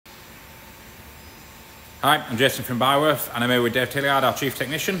Hi, I'm Jason from Byworth and I'm here with Dave Tilliard, our Chief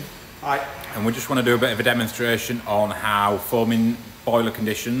Technician. Hi. And we just want to do a bit of a demonstration on how foaming boiler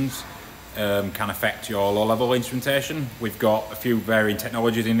conditions can affect your low-level instrumentation. We've got a few varying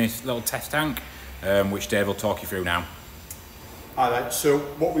technologies in this little test tank, which Dave will talk you through now. Alright, so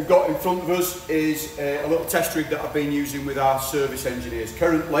what we've got in front of us is a little test rig that I've been using with our service engineers.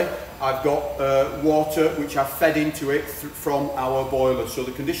 Currently, I've got water which I've fed into it from our boiler. So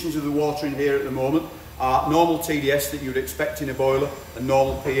the conditions of the water in here at the moment are normal TDS that you would expect in a boiler and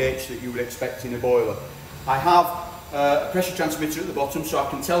normal pH that you would expect in a boiler. I have a pressure transmitter at the bottom, so I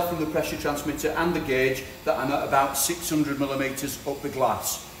can tell from the pressure transmitter and the gauge that I'm at about 600 millimetres up the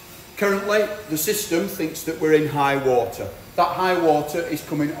glass. Currently, the system thinks that we're in high water. That high water is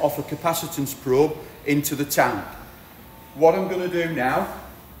coming off a capacitance probe into the tank. What I'm going to do now,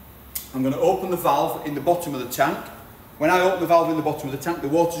 I'm going to open the valve in the bottom of the tank. When I open the valve in the bottom of the tank, the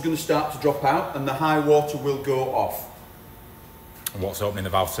water is going to start to drop out and the high water will go off. And what's opening the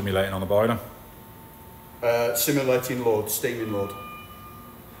valve simulating on the boiler? Simulating load, steaming load.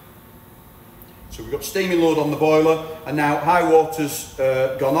 So we've got steaming load on the boiler and now high water's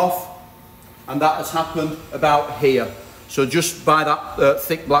gone off, and that has happened about here. So just by that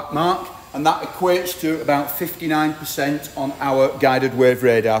thick black mark, and that equates to about 59% on our guided wave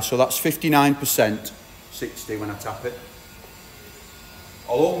radar. So that's 59%, 60 when I tap it.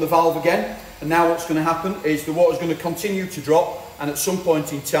 I'll open the valve again, and now what's going to happen is the water's going to continue to drop, and at some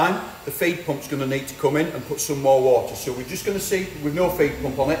point in time, the feed pump's going to need to come in and put some more water. So we're just going to see, with no feed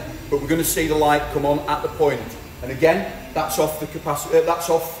pump on it, but we're going to see the light come on at the point. And again, that's off the capacity, that's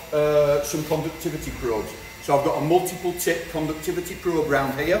off some conductivity probes. So I've got a multiple tip conductivity probe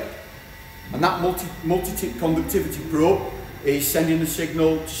around here, and that multi-tip conductivity probe is sending the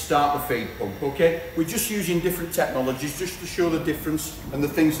signal to start the feed pump, okay? We're just using different technologies just to show the difference and the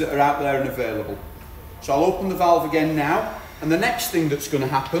things that are out there and available. So I'll open the valve again now, and the next thing that's going to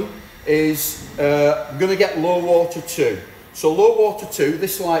happen is I'm going to get low water 2. So low water 2,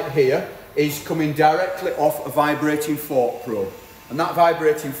 this light here, is coming directly off a vibrating fork probe. And that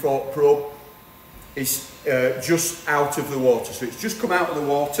vibrating fork probe is just out of the water. So it's just come out of the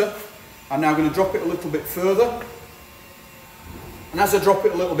water. I'm now going to drop it a little bit further. And as I drop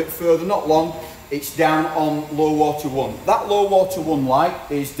it a little bit further, not long, it's down on low water 1. That low water 1 light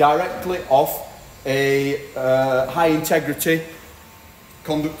is directly off a high integrity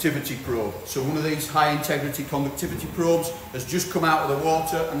conductivity probe. So one of these high integrity conductivity probes has just come out of the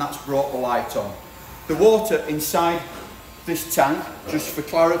water, and that's brought the light on. The water inside this tank, just for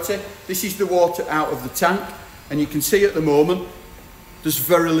clarity, this is the water out of the tank, and you can see at the moment there's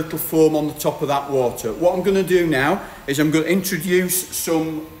very little foam on the top of that water. What I'm going to do now is I'm going to introduce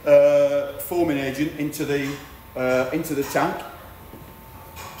some foaming agent into the tank.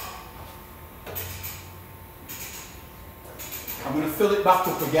 I'm going to fill it back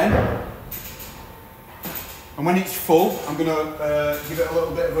up again, and when it's full I'm going to give it a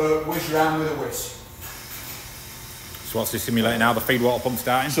little bit of a whiz round with a whisk. So what's this simulating now? The feed water pump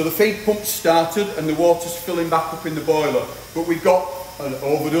starting? So the feed pump's started and the water's filling back up in the boiler, but we've got an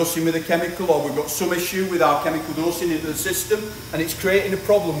overdosing with a chemical, or we've got some issue with our chemical dosing into the system, and it's creating a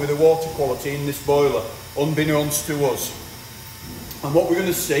problem with the water quality in this boiler, unbeknownst to us. And what we're going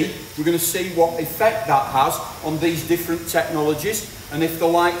to see what effect that has on these different technologies, and if the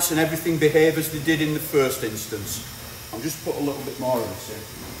lights and everything behave as they did in the first instance. I'll just put a little bit more of this in,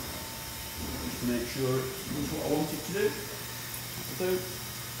 just to make sure it does what I want it to do.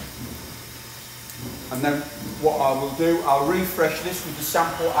 And then what I will do, I'll refresh this with the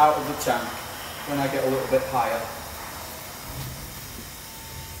sample out of the tank when I get a little bit higher.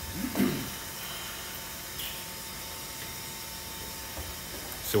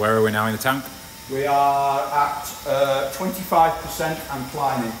 So where are we now in the tank? We are at 25% and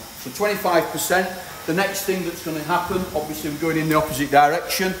climbing. So 25%, the next thing that's going to happen, obviously we're going in the opposite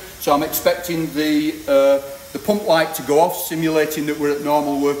direction, so I'm expecting the pump light to go off, simulating that we're at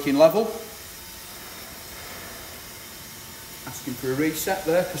normal working level. Asking for a reset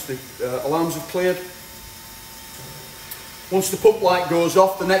there because the alarms have cleared. Once the pump light goes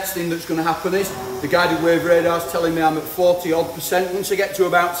off, the next thing that's going to happen is the guided wave radar is telling me I'm at 40-odd%. Once I get to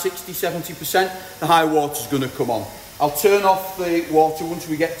about 60-70%, the high water's going to come on. I'll turn off the water once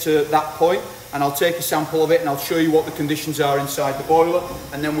we get to that point, and I'll take a sample of it and I'll show you what the conditions are inside the boiler,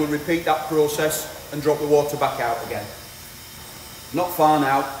 and then we'll repeat that process and drop the water back out again. Not far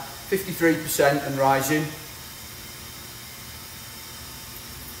now, 53% and rising.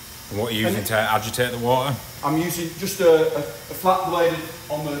 And what are you using to agitate the water? I'm using just a flat blade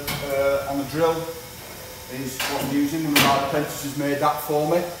on the drill is what I'm using. One of our apprentices made that for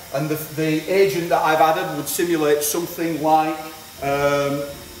me. And the agent that I've added would simulate something like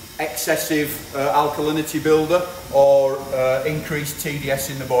excessive alkalinity builder or increased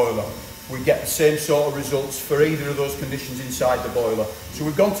TDS in the boiler. We get the same sort of results for either of those conditions inside the boiler. So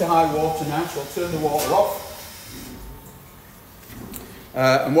we've gone to high water now, so I'll turn the water off.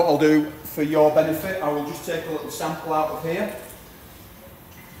 And what I'll do for your benefit, I will just take a little sample out of here.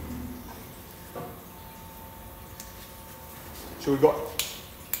 So we've got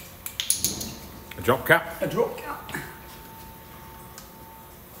a drop cap. A drop cap.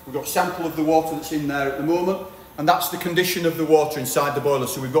 We've got a sample of the water that's in there at the moment, and that's the condition of the water inside the boiler.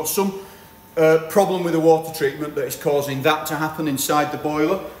 So we've got some problem with the water treatment that is causing that to happen inside the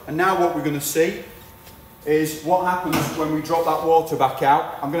boiler. And now what we're going to see is what happens when we drop that water back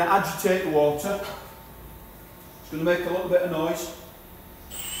out. I'm going to agitate the water. It's going to make a little bit of noise.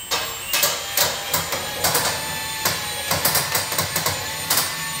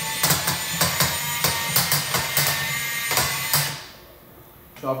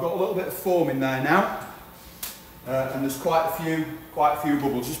 So I've got a little bit of foam in there now, and there's quite a few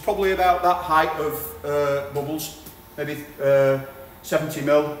bubbles. There's probably about that height of bubbles, maybe 70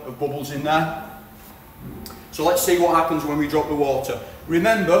 mil of bubbles in there. So let's see what happens when we drop the water.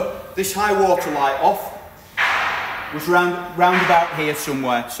 Remember, this high water light off was round about here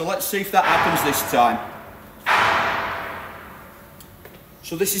somewhere. So let's see if that happens this time.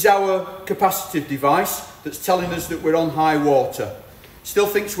 So this is our capacitive device that's telling us that we're on high water. Still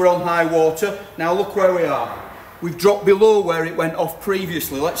thinks we're on high water. Now look where we are. We've dropped below where it went off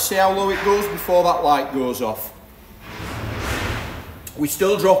previously. Let's see how low it goes before that light goes off. We're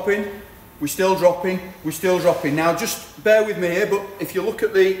still dropping. We're still dropping, we're still dropping. Now just bear with me here, but if you look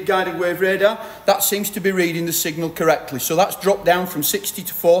at the guided wave radar, that seems to be reading the signal correctly. So that's dropped down from 60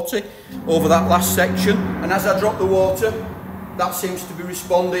 to 40 over that last section. And as I drop the water, that seems to be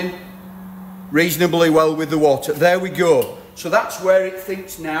responding reasonably well with the water. There we go. So that's where it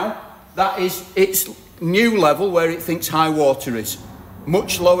thinks now. That is its new level where it thinks high water is.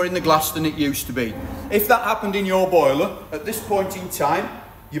 Much lower in the glass than it used to be. If that happened in your boiler, at this point in time,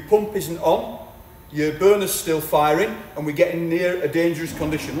 your pump isn't on, your burner's still firing, and we're getting near a dangerous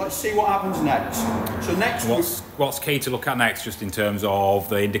condition. Let's see what happens next. So next, what's key to look at next, just in terms of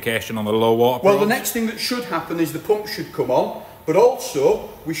the indication on the low water? Well, the next thing that should happen is the pump should come on, but also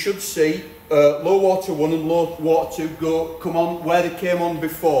we should see low water 1 and low water 2 come on where they came on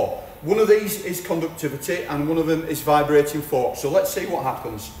before. One of these is conductivity, and one of them is vibrating fork. So let's see what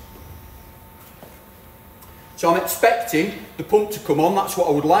happens. So I'm expecting the pump to come on. That's what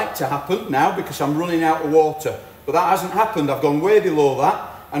I would like to happen now, because I'm running out of water. But that hasn't happened. I've gone way below that.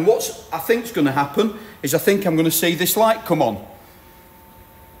 And what I think is going to happen is I think I'm going to see this light come on.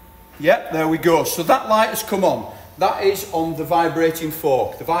 Yep, there we go. So that light has come on. That is on the vibrating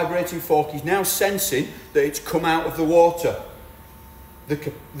fork. The vibrating fork is now sensing that it's come out of the water.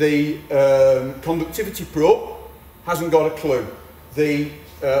 The conductivity probe hasn't got a clue. The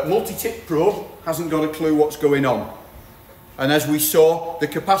multi-tip probe hasn't got a clue what's going on. And as we saw, the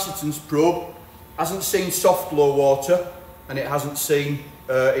capacitance probe hasn't seen soft low water, and it hasn't seen,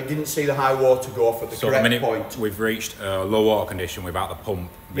 it didn't see the high water go off at the correct point. We've reached a low water condition without the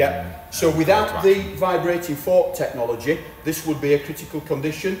pump. Yeah, so without the vibrating fork technology, this would be a critical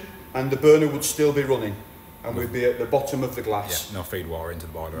condition, and the burner would still be running. And we'd be at the bottom of the glass. Yeah, no feed water into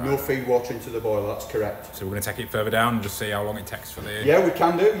the boiler. No feed water into the boiler, that's correct. So we're going to take it further down and just see how long it takes for the... Yeah, we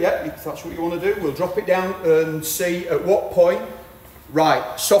can do, yeah, if that's what you want to do. We'll drop it down and see at what point.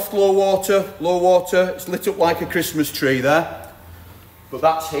 Right, soft low water, it's lit up like a Christmas tree there. But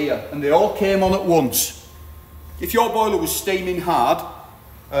that's here, and they all came on at once. If your boiler was steaming hard,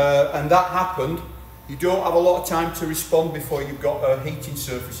 and that happened, you don't have a lot of time to respond before you've got a heating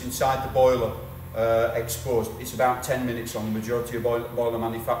surface inside the boiler. Exposed. It's about 10 minutes on the majority of boiler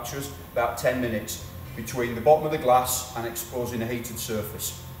manufacturers, about 10 minutes between the bottom of the glass and exposing a heated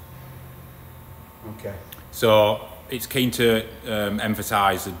surface. Okay. So it's keen to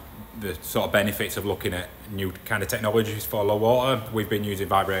emphasise the sort of benefits of looking at new kind of technologies for low water. We've been using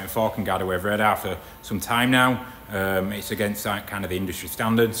vibrating fork and guided wave radar for some time now. It's against kind of the industry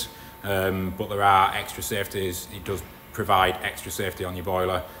standards, but there are extra safeties. It does provide extra safety on your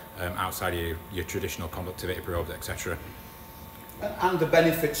boiler. Outside of your traditional conductivity probes, etc. And the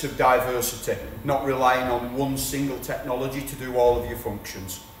benefits of diversity, not relying on one single technology to do all of your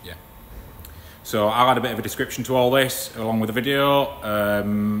functions. Yeah. So I'll add a bit of a description to all this along with the video,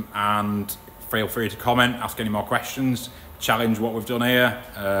 and feel free to comment, ask any more questions, challenge what we've done here.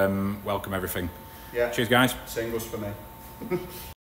 Welcome everything. Yeah. Cheers, guys. Same goes for me.